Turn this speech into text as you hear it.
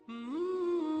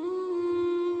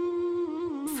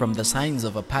From the signs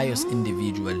of a pious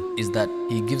individual is that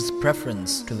he gives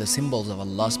preference to the symbols of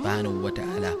Allah subhanahu wa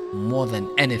ta'ala more than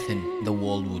anything the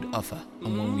world would offer.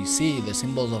 And when we say the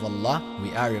symbols of Allah,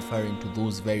 we are referring to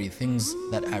those very things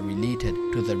that are related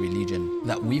to the religion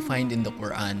that we find in the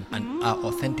Quran and are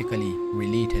authentically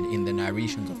related in the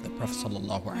narrations of the Prophet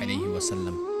sallallahu alaihi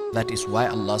wasallam. That is why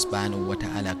Allah subhanahu wa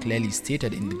ta'ala clearly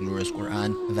stated in the glorious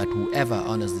Quran that whoever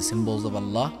honors the symbols of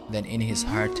Allah, then in his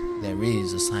heart there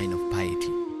is a sign of piety.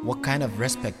 What kind of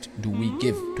respect do we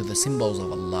give to the symbols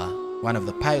of Allah? One of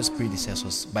the pious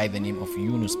predecessors by the name of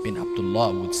Yunus bin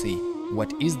Abdullah would say,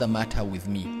 "What is the matter with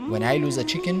me? When I lose a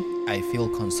chicken, I feel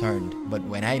concerned, but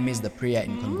when I miss the prayer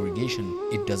in congregation,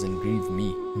 it doesn't grieve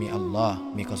me. May Allah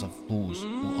make us of those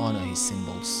who honor his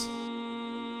symbols."